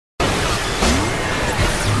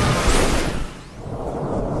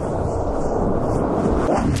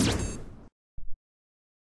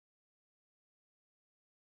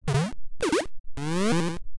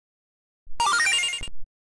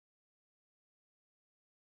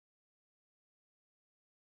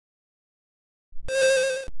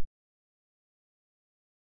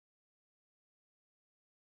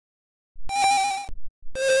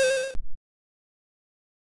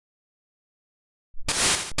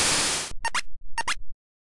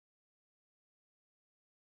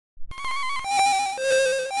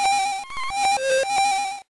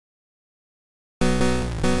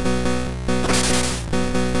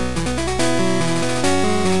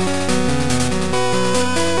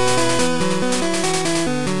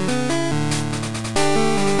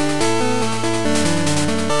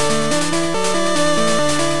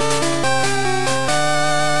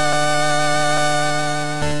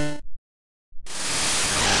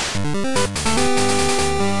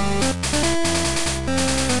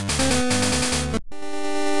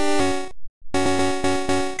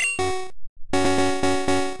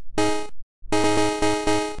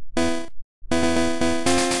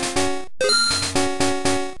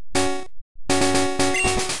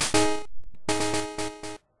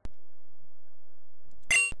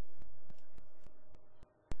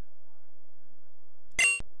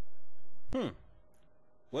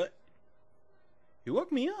What? You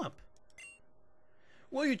woke me up.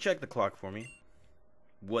 Will you check the clock for me?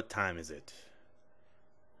 What time is it?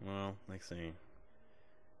 Well, let's see.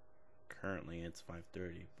 Currently it's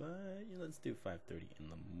 5:30, but let's do 5:30 in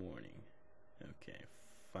the morning. Okay,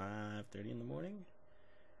 5:30 in the morning?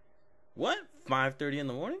 What? 5:30 in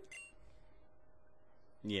the morning?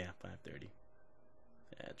 Yeah, 5:30.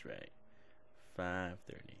 That's right.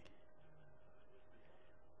 5:30.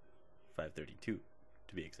 5:32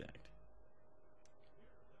 to be exact.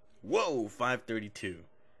 Whoa, 5:32.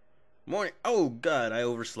 Morning. Oh god, I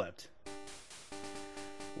overslept.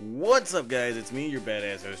 What's up, guys? It's me, your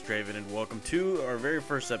badass host Draven, and welcome to our very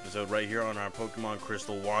first episode right here on our Pokemon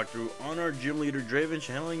Crystal walkthrough on our gym leader Draven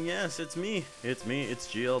channel. And yes, it's me, it's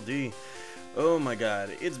GLD. Oh my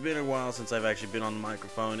god, it's been a while since I've actually been on the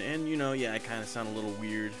microphone, and you know, yeah, I kind of sound a little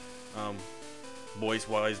weird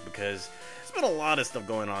voice-wise because there's been a lot of stuff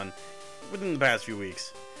going on within the past few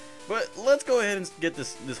weeks. But let's go ahead and get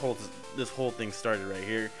this whole thing started right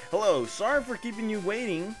here. Hello, sorry for keeping you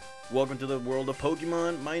waiting. Welcome to the world of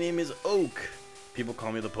Pokemon. My name is Oak. People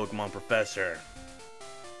call me the Pokemon Professor.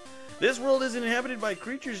 This world is inhabited by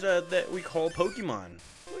creatures that we call Pokemon.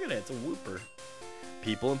 Look at that, it's a whooper.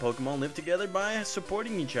 People and Pokemon live together by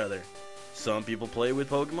supporting each other. Some people play with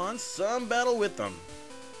Pokemon, some battle with them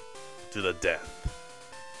to the death.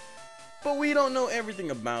 But we don't know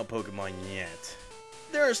everything about Pokemon yet.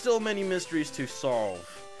 There are still many mysteries to solve.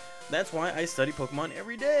 That's why I study Pokemon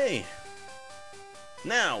every day.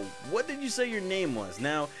 Now, what did you say your name was?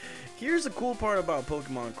 Now, here's the cool part about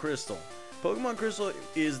Pokemon Crystal. Pokemon Crystal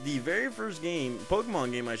is the very first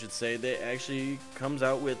Pokemon game I should say, that actually comes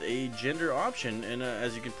out with a gender option. And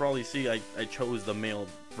as you can probably see, I chose the male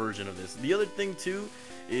version of this. The other thing too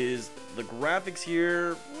is the graphics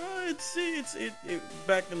here. Well,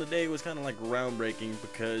 back in the day it was kind of like groundbreaking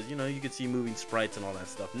because, you know, you could see moving sprites and all that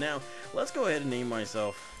stuff. Now, let's go ahead and name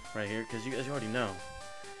myself right here because you guys already know.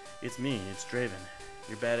 It's me, it's Draven,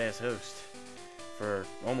 your badass host for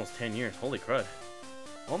almost 10 years. Holy crud.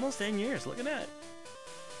 Almost 10 years, look at that.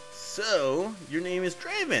 So, your name is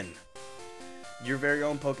Draven. Your very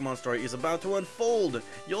own Pokemon story is about to unfold.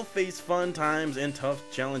 You'll face fun times and tough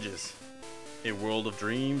challenges. A world of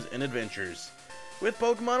dreams and adventures. With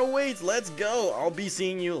Pokemon awaits, let's go. I'll be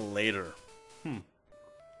seeing you later.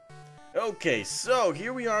 Okay, so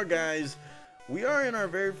here we are, guys. We are in our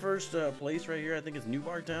very first place right here. I think it's New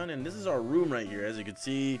Barktown, and this is our room right here. As you can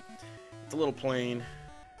see, it's a little plain.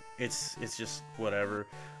 It's just whatever.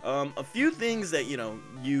 A few things that, you know,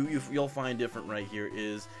 you'll find different right here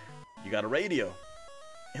is you got a radio.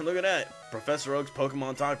 And look at that, Professor Oak's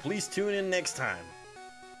Pokemon Talk. Please tune in next time.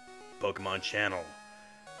 Pokemon Channel.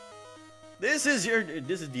 This is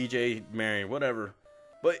DJ Marion, whatever.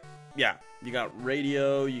 But yeah, you got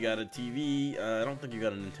radio, you got a TV. I don't think you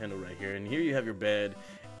got a Nintendo right here. And here you have your bed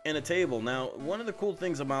and a table. Now, one of the cool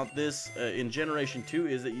things about this in Generation 2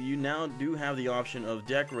 is that you now do have the option of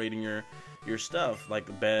decorating your stuff, like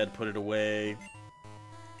the bed, put it away.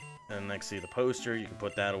 And next, see the poster, you can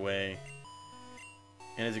put that away.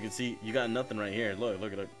 And as you can see, you got nothing right here.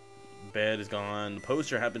 Look at it. Bed is gone. The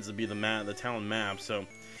poster happens to be the town map. So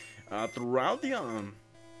throughout the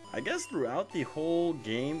throughout the whole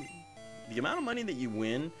game, the amount of money that you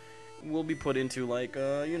win will be put into, like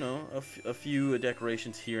you know, a few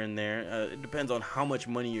decorations here and there. It depends on how much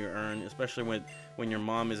money you earn, especially when your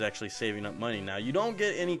mom is actually saving up money. Now, you don't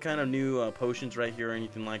get any kind of new potions right here or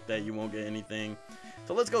anything like that. You won't get anything.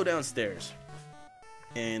 So let's go downstairs.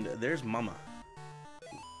 And there's Mama.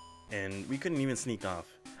 And we couldn't even sneak off.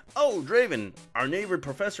 Oh, Draven, our neighbor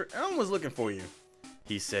Professor Elm was looking for you.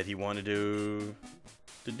 He said he wanted you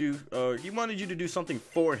to do something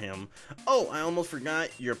for him. Oh, I almost forgot.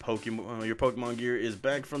 Your Pokemon gear is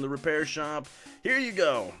back from the repair shop. Here you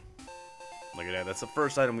go. Look at that. That's the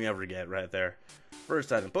first item we ever get right there.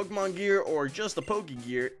 First item, Pokemon gear or just the Poke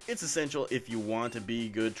gear. It's essential if you want to be a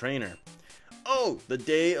good trainer. Oh, the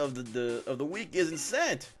day of the week isn't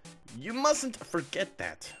set. You mustn't forget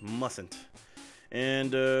that. Mustn't.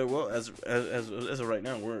 And well, as of right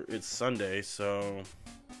now, it's Sunday, so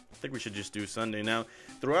think we should just do Sunday. Now,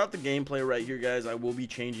 throughout the gameplay right here, guys, I will be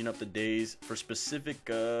changing up the days for specific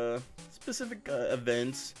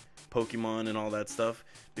events, Pokemon, and all that stuff.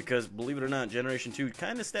 Because, believe it or not, Generation 2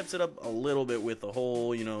 kind of steps it up a little bit with the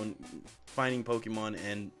whole, you know, finding Pokemon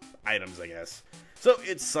and items, I guess. So,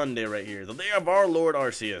 it's Sunday right here, the day of our Lord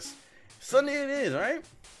Arceus. Sunday it is, right?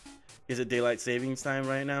 Is it daylight savings time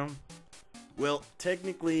right now? Well,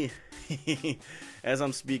 technically, as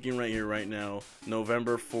I'm speaking right here, right now,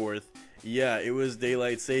 November 4th, yeah, it was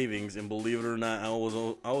daylight savings, and believe it or not, I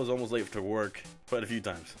was almost late to work quite a few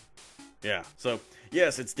times. Yeah, so,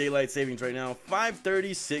 yes, it's daylight savings right now,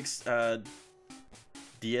 5:36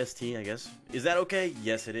 DST, I guess. Is that okay?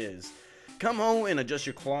 Yes, it is. Come home and adjust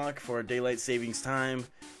your clock for daylight savings time.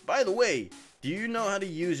 By the way, do you know how to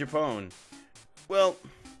use your phone? Well,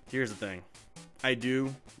 here's the thing. I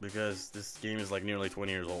do, because this game is like nearly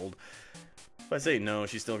 20 years old. If I say no,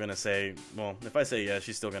 she's still gonna say, well, if I say yes,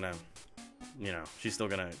 she's still gonna, you know, she's still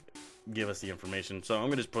gonna give us the information. So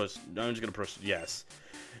I'm just gonna push yes.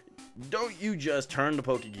 Don't you just turn the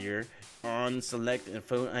Pokegear on, select a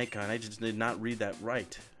phone icon. I just did not read that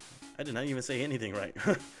right. I did not even say anything right.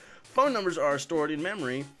 Phone numbers are stored in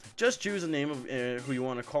memory. Just choose the name of who you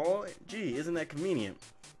want to call. Gee, isn't that convenient?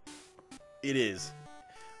 It is.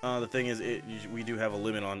 The thing is, we do have a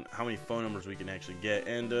limit on how many phone numbers we can actually get.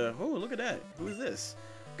 And, oh, look at that. Who is this?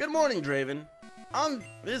 Good morning, Draven. I'm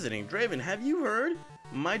visiting. Draven, have you heard?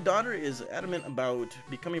 My daughter is adamant about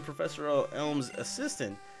becoming Professor Elm's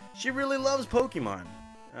assistant. She really loves Pokemon.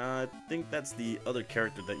 I think that's the other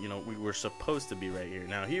character that, you know, we were supposed to be right here.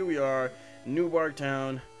 Now, here we are, New Bark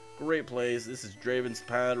Town. Great place. This is Draven's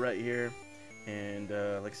pad right here. And,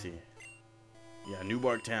 let's see. Yeah, New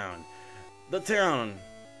Bark Town. The town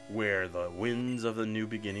where the winds of the new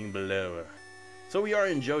beginning blow. So we are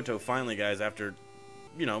in Johto finally, guys, after,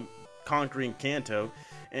 you know, conquering Kanto.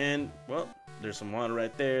 And, well, there's some water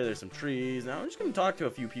right there, there's some trees. Now I'm just gonna talk to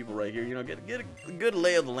a few people right here, you know, get a good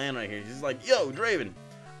lay of the land right here. He's like, yo, Draven,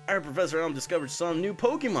 I heard Professor Elm discovered some new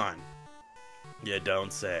Pokemon. You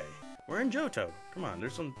don't say. We're in Johto. Come on,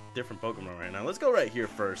 there's some different Pokemon right now. Let's go right here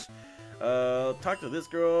first. Talk to this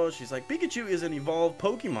girl. She's like, Pikachu is an evolved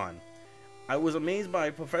Pokemon. I was amazed by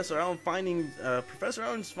Professor Elm's findings.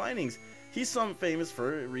 He's some famous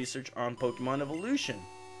for research on Pokemon evolution.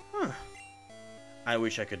 Huh. I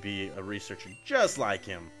wish I could be a researcher just like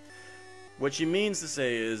him. What she means to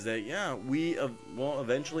say is that, yeah, well,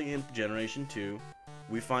 eventually in Generation 2,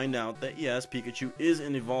 we find out that, yes, Pikachu is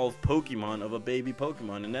an evolved Pokemon of a baby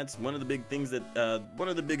Pokemon. And that's one of the big things that, one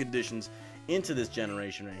of the big additions into this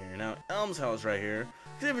generation right here. Now, Elm's house right here.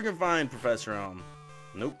 See if we can find Professor Elm.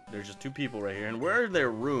 Nope, there's just two people right here. And where are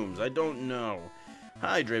their rooms? I don't know.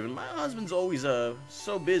 Hi, Draven. My husband's always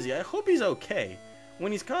so busy. I hope he's okay.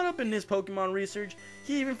 When he's caught up in his Pokemon research,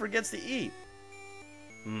 he even forgets to eat.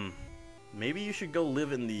 Maybe you should go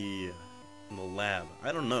live in the lab.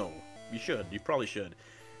 I don't know. You should. You probably should.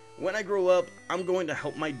 When I grow up, I'm going to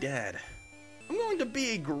help my dad. I'm going to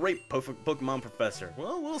be a great Pokemon professor.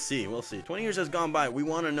 Well, we'll see. We'll see. 20 years has gone by. We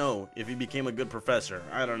want to know if he became a good professor.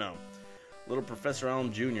 I don't know. Little Professor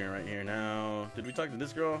Elm Jr. right here. Now, did we talk to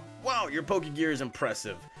this girl? Wow, your Pokegear is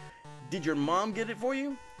impressive. Did your mom get it for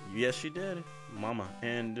you? Yes, she did. Mama.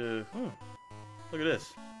 And, look at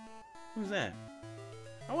this. Who's that?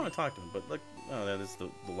 I want to talk to him, but look. Oh, that's the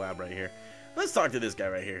lab right here. Let's talk to this guy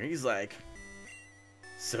right here. He's like,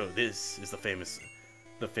 so this is the famous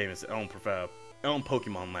Elm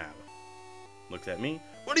Pokemon lab. Looks at me.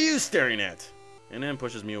 What are you staring at? And then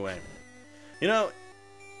pushes me away. You know,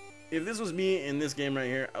 if this was me in this game right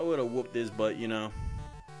here, I would have whooped his butt, you know.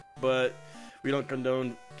 But we don't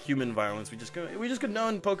condone human violence. We just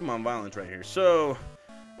condone Pokemon violence right here. So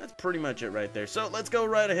that's pretty much it right there. So let's go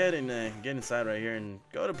right ahead and get inside right here and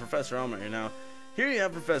go to Professor Elm right here. Now, here you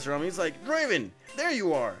have Professor Elm. He's like, Draven, there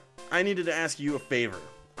you are. I needed to ask you a favor.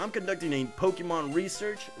 I'm conducting a Pokemon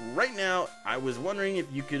research right now. I was wondering if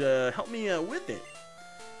you could help me with it.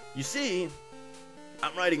 You see,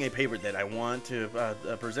 I'm writing a paper that I want to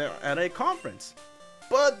present at a conference,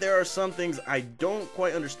 but there are some things I don't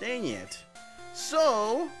quite understand yet.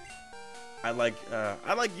 So, I'd like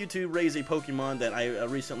you to raise a Pokemon that I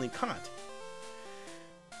recently caught.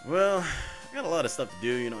 Well, I got a lot of stuff to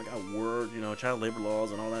do, you know. I got work, you know, child labor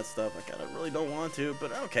laws and all that stuff. I kind of really don't want to,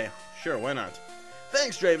 but okay, sure, why not?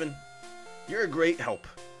 Thanks, Draven. You're a great help.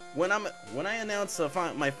 When I announce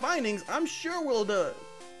my findings, I'm sure we'll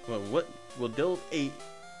delve a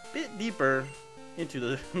bit deeper into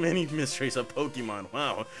the many mysteries of Pokemon.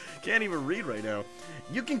 Wow, can't even read right now.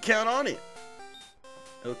 You can count on it.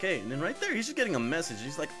 Okay, and then right there, he's just getting a message.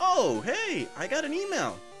 He's like, oh, hey, I got an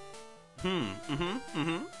email.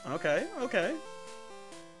 Okay, okay.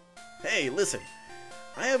 Hey, listen.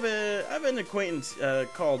 I have an acquaintance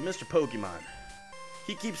called Mr. Pokemon.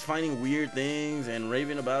 He keeps finding weird things and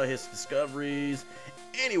raving about his discoveries.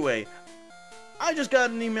 Anyway, I just got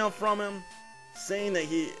an email from him saying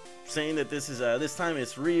that this time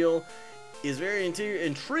it's real, is very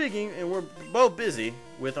intriguing, and we're both busy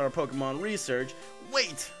with our Pokemon research.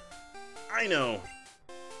 Wait, I know.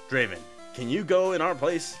 Draven, can you go in our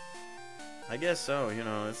place? I guess so. You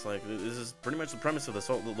know, it's like this is pretty much the premise of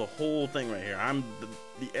the whole thing right here. I'm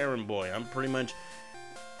the errand boy. I'm pretty much,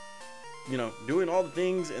 you know, doing all the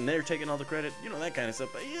things, and they're taking all the credit. You know, that kind of stuff.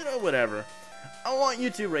 But you know, whatever. I want you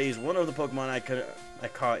to raise one of the Pokemon I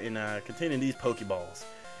caught in containing these Pokeballs.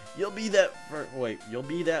 You'll be that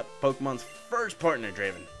Pokemon's first partner,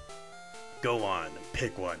 Draven. Go on,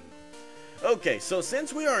 pick one. Okay, so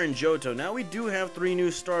since we are in Johto, now we do have 3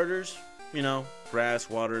 new starters. You know, grass,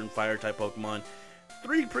 water, and fire type Pokemon.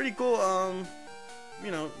 3 pretty cool, you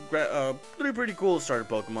know, 3 pretty cool starter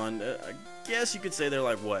Pokemon. I guess you could say they're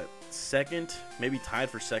like, what, second? Maybe tied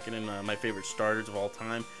for second in my favorite starters of all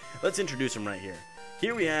time. Let's introduce them right here.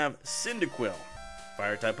 Here we have Cyndaquil,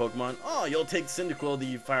 fire type Pokemon. Oh, you'll take Cyndaquil,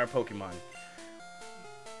 the fire Pokemon.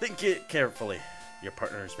 Think it carefully. Your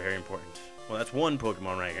partner is very important. Well, that's one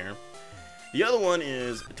Pokemon right here. The other one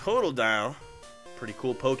is Totodile. Pretty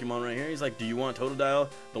cool Pokemon right here. He's like, do you want Totodile,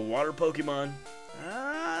 the water Pokemon?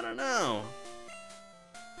 I don't know.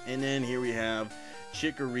 And then here we have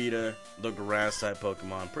Chikorita, the grass type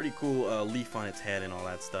Pokemon. Pretty cool leaf on its head and all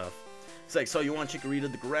that stuff. It's like, so you want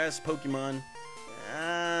Chikorita, the grass Pokemon?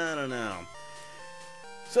 I don't know.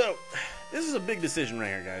 So, this is a big decision right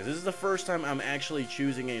here, guys. This is the first time I'm actually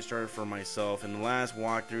choosing a starter for myself. In the last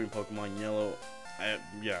walkthrough in Pokemon Yellow,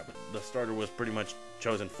 yeah, the starter was pretty much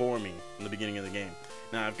chosen for me in the beginning of the game.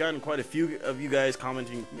 Now, I've gotten quite a few of you guys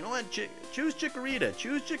commenting, you know what, choose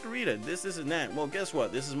Chikorita, this and that. Well, guess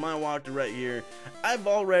what? This is my walkthrough right here. I've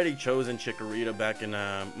already chosen Chikorita back in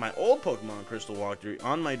my old Pokemon Crystal walkthrough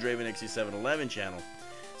on my Draven XC711 channel.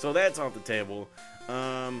 So that's off the table.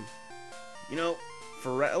 You know,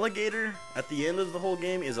 Feraligatr at the end of the whole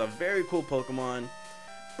game is a very cool Pokemon,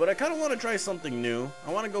 but I kind of want to try something new.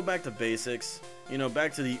 I want to go back to basics, you know,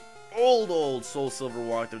 back to the old Soul Silver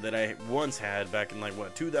walkthrough that I once had back in like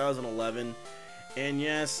what, 2011. And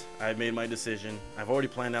yes, I've made my decision. I've already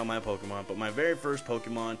planned out my Pokemon, but my very first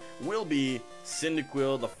Pokemon will be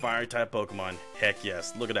Cyndaquil, the fire type Pokemon. Heck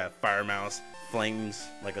yes, look at that fire mouse, flames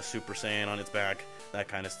like a Super Saiyan on its back, that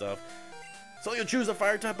kind of stuff. So you'll choose a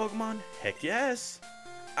fire type Pokemon? Heck yes.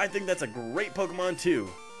 I think that's a great Pokemon too.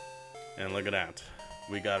 And look at that,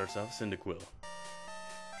 we got ourselves Cyndaquil.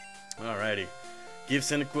 Alrighty. Give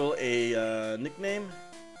Cyndaquil a nickname.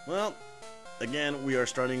 Well, again, we are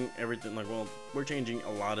starting everything like, well, we're changing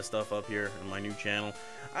a lot of stuff up here in my new channel.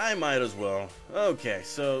 I might as well. Okay,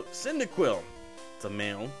 so Cyndaquil, it's a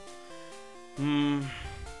male.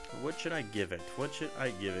 What should I give it?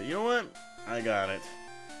 You know what? I got it.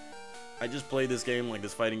 I just played this game, like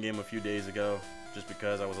this fighting game, a few days ago, just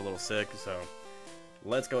because I was a little sick. So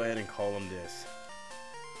let's go ahead and call him this.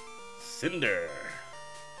 Cinder.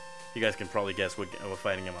 You guys can probably guess what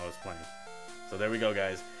fighting game I was playing. So there we go,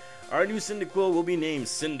 guys. Our new Cyndaquil will be named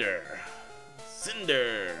Cinder.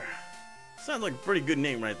 Cinder. Sounds like a pretty good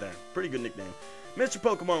name right there. Pretty good nickname. Mr.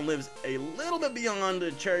 Pokemon lives a little bit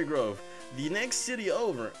beyond Cherry Grove, the next city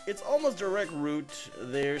over. It's almost direct route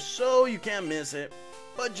there, so you can't miss it.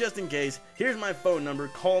 But just in case, here's my phone number.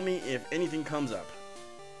 Call me if anything comes up.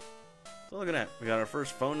 So look at that. We got our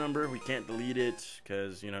first phone number. We can't delete it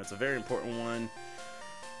because, you know, it's a very important one.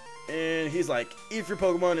 And he's like, if your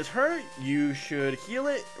Pokemon is hurt, you should heal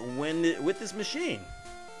it with this machine.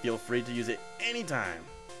 Feel free to use it anytime.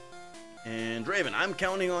 And Draven, I'm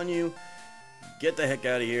counting on you. Get the heck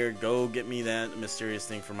out of here. Go get me that mysterious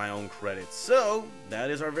thing for my own credit. So,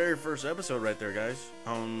 that is our very first episode right there, guys.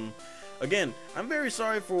 Again, I'm very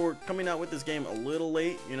sorry for coming out with this game a little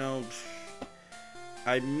late. You know,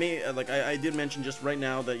 I did mention just right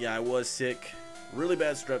now that, yeah, I was sick. Really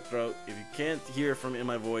bad strep throat. If you can't hear from it in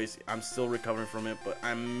my voice, I'm still recovering from it, but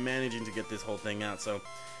I'm managing to get this whole thing out. So,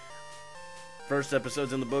 first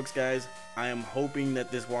episode's in the books, guys. I am hoping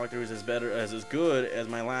that this walkthrough is as good as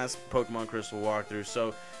my last Pokemon Crystal walkthrough.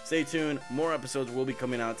 So, stay tuned. More episodes will be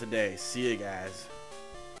coming out today. See you guys.